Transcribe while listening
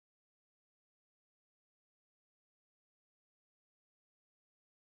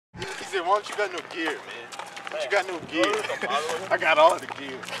He said, why don't you got no gear, man? But you got no gear. I got all the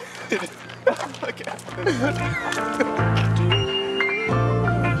gear. Look at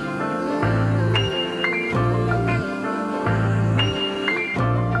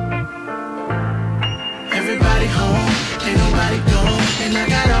Everybody home, ain't nobody gone, and I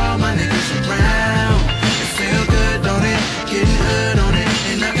got all my niggas around. It feel good, don't it? Getting hood on it,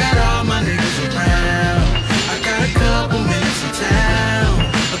 and I got all my niggas around. I got a couple minutes in town,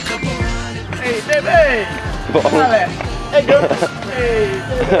 a couple hundred. Hey, baby! Hey, girl! Hey,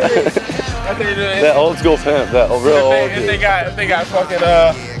 that old school pimp, that real old if they got fucking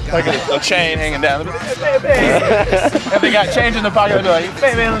like a chain hanging down. If they got change in the pocket, they'll be like,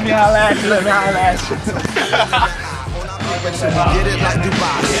 baby, let me holla at you, let me holla at you. Get it like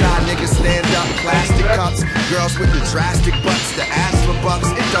Dubai, shy niggas stand up, plastic cups, girls with the drastic butts, the ass for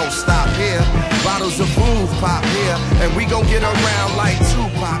bucks, it don't stop here. Bottles of booze pop here, and we gon' get around like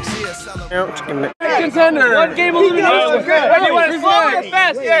Tupac's here. Contender. One game elimination. What do you want, slow or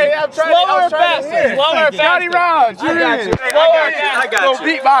fast? Yeah, I'm trying. Slow or fast? Slow or fast? Johnny Raj, you got you. I got you.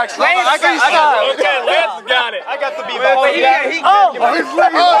 Beatbox. I got it. Okay, Lance got it. I got the beatbox.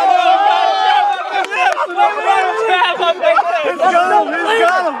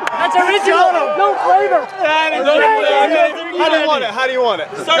 That's original. No flavor. How do you want it?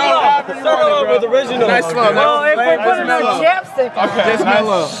 Start with original. Nice one. Well, if we put it on chapstick. Okay, just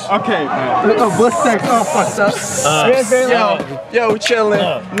mellow. Okay. What's that? Oh, fuck up. Yo, we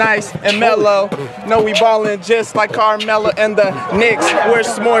chillin', nice and mellow. No, we ballin' just like Carmelo and the Knicks. Where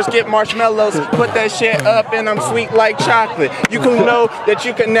s'mores get marshmallows. Put that shit up and I'm sweet like chocolate. You can know that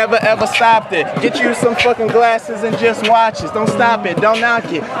you can never ever stop it. Get you some fucking glasses and just watch it. Don't stop it, don't knock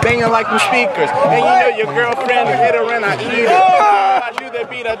it. Banging like them speakers. And you know your girlfriend hit her and I eat her. I do that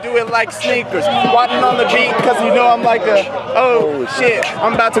beat, I do it like sneakers. Watching on the beat cause you know I'm like a, oh shit,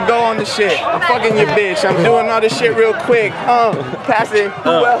 I'm about to go on the shit. I'm fucking your bitch, I'm doing all this shit real quick. Pass it,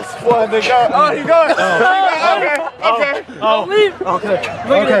 who else for the go? Oh, he going. Okay.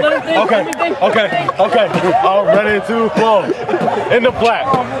 I'm ready to flow. In the flat.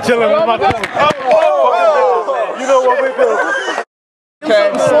 Chilling with my you know what we do.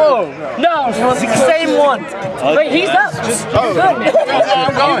 Okay, slow. No, same one. Wait, he's up. I'm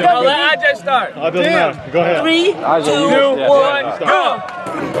going. I'll let AJ start. Oh, doesn't matter. Go ahead. 3, 2, 1, go.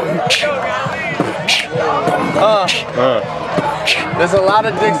 There's a lot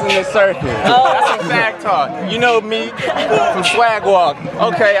of dicks in this circuit. That's a fact talk. You know me from Swag Walk.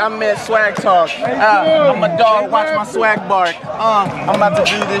 Okay, I meant Swag Talk. I'm a dog, watch my swag bark. I'm about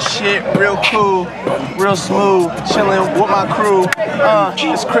to do this shit real cool, real smooth, chilling with my crew.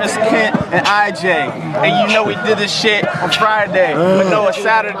 It's Chris, Kent, and IJ. And you know we did this shit on Friday, but no, it's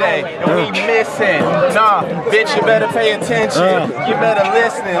Saturday, and we missing. Nah, bitch, you better pay attention. You better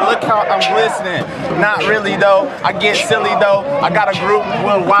listen. Look how I'm glistening. Not really though, I get silly though. I got a group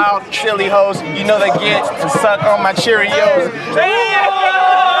with wild, silly hoes. You know they get to suck on my Cheerios.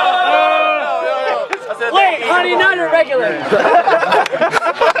 Wait, honey, not a regular.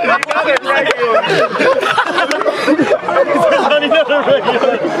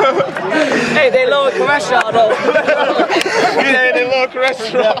 Hey, they lower cholesterol though. Yeah, they lower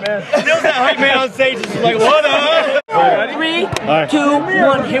cholesterol. You know that hype man on stage is like, what up? 3, 2,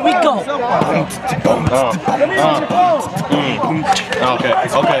 1, here we go.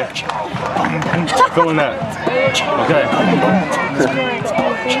 Okay. Feeling that. Okay.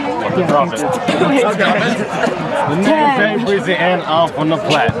 Drop it. The name ain't Breezy and I'm from the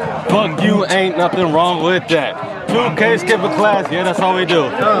flat. Fuck you, ain't nothing wrong with that. 2K skip a class, yeah, that's all we do.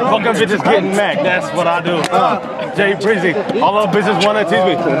 Fucking bitches getting mad, that's what I do. Jay Breezy, all our bitches wanna tease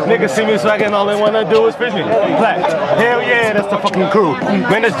me. Niggas see me swaggin', all they wanna do is fish me. Flat, hell yeah, that's the fucking crew.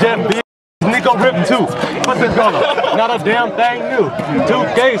 Man, it's Jeff B. Nico Rip too. What's this going on? Not a damn thing new.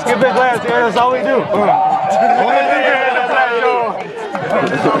 2K skip a class, yeah, that's all we do.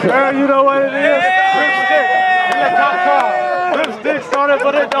 You know what it is? Lipstick started,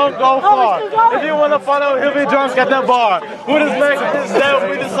 but it don't go far. If you wanna follow, he'll be drunk at the bar. With his legs down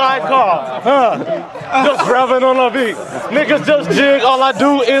with the sidecar. Just grabbing on a beat. Niggas just jig, all I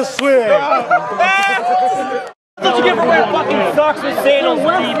do is swing. What you get for wearing fucking socks with sandals,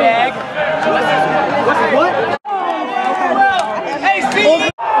 D-bag? What? Hey,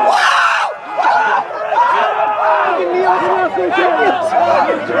 Steve!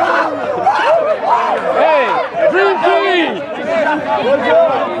 Hey, Dream Team!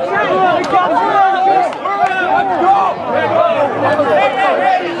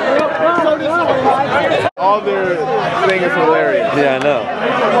 All their thing is hilarious. Yeah, I know.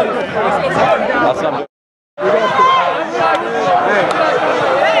 That's not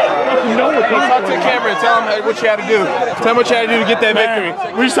Tell them what you had to do. Tell them what you had to do to get that victory.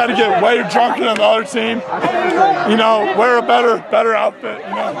 We just had to get way drunker than the other team. You know, wear a better outfit.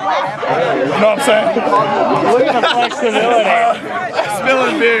 You know what I'm saying? Look at the flexibility.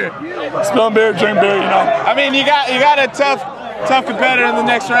 Spilling beer. Spilling beer, drink beer. You know. I mean, you got a tough competitor in the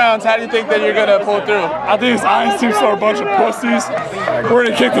next rounds. How do you think that you're gonna pull through? I think this Irons team's are a bunch of pussies. We're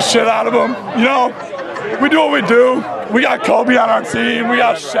gonna kick the shit out of them. You know, we do what we do. We got Kobe on our team. We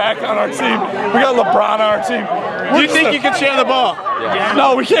got Shaq on our team. We got LeBron on our team. Do you think you can share the ball?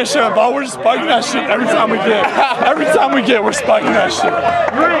 No, we can't share the ball. We're just spiking that shit every time we get. Every time we get, we're spiking that shit.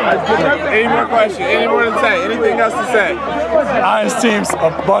 Any more questions? Any more to say? Anything else to say? Irons team's a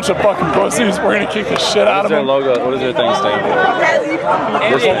bunch of fucking pussies. We're gonna kick the shit out of them. What does their thing stand for?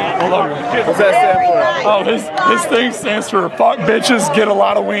 What's that stand for? Oh, his thing stands for fuck bitches, get a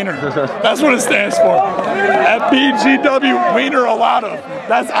lot of wiener. That's what it stands for. FBGW, wiener a lot of.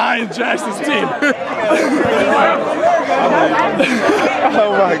 That's Ian Jackson's team.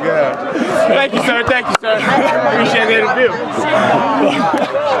 Oh my God. Thank you, sir. Thank you, sir. Appreciate the interview.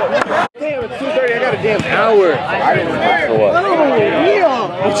 Damn, it's 2:30. I got a damn hour. For what?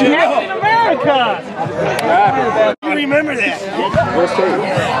 Captain America! You remember that?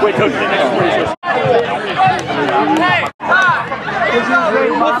 Wait, Coach, the next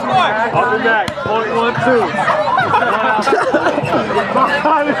What's more? Up and back. 0.12.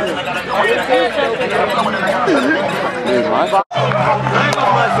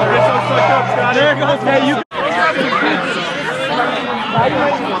 There goes, hey, you.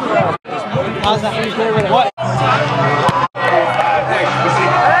 How's that? What?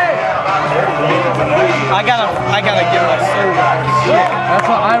 I gotta get my service. That's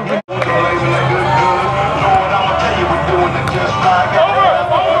what I've been.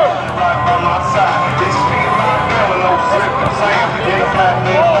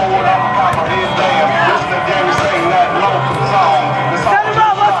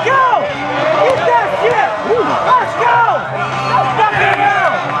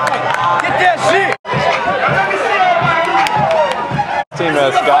 Team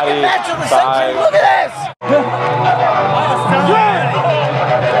has Scotty, Ty. Look at this!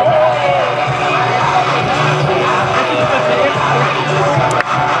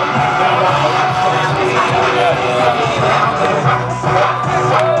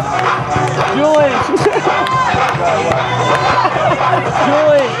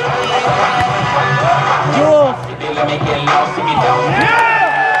 Julie! Jules!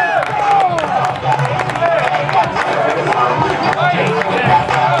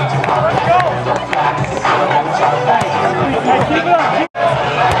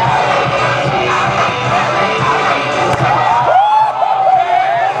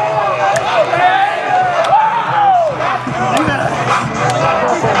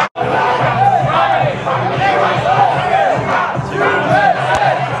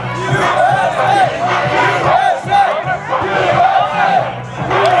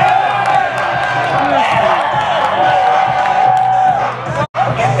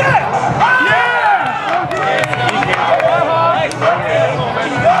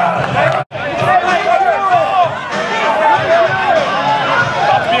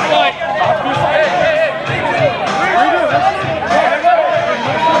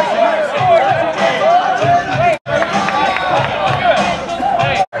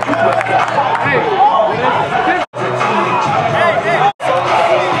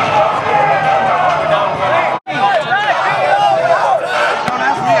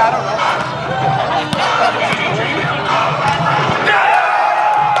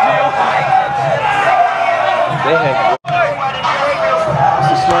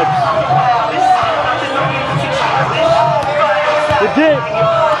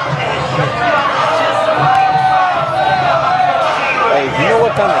 Hey, do you know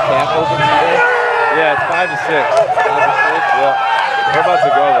what time the camp opens today? Yeah, it's 5 to 6. 5 to 6, yeah. We're about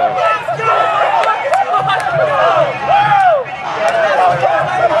to go there.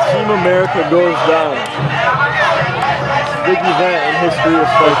 Team America goes down. Big event in history of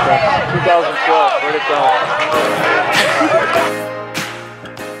SpikeFest. 2012, write it down.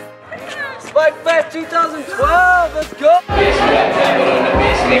 SpikeFest 2012, let's go! I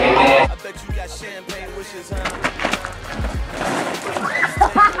bet you got champagne wishes, huh?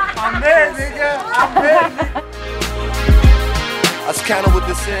 I'm there, nigga. I'm there, nigga. That's kind of what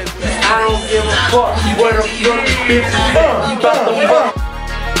this is. I don't give a fuck what I'm gonna be. I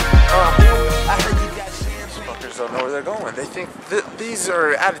heard you got champagne. Fuckers don't know where they're going. They think these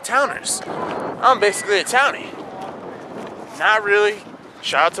are out-of-towners. I'm basically a townie. Not really.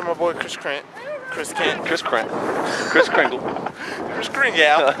 Shout out to my boy Chris Kringle. Chris Kringle.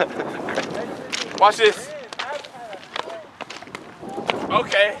 Watch this.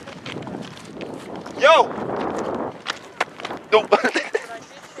 Okay. Yo!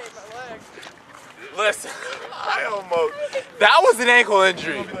 Listen, I almost. That was an ankle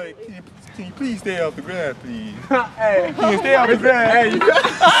injury. Can you please stay off the ground, please? Hey, can you stay off the ground? Hey,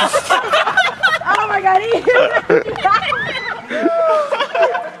 Oh my god,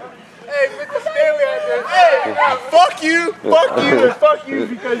 Hey, Mr. Stanley out there. Hey, fuck you, and fuck you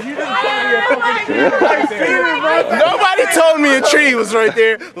because you didn't tell me a fucking tree was right there. Nobody told me a tree was right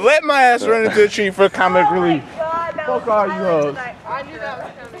there. Let my ass run into a tree for comic relief. God, Fuck all you hoes. I knew that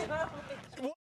was coming.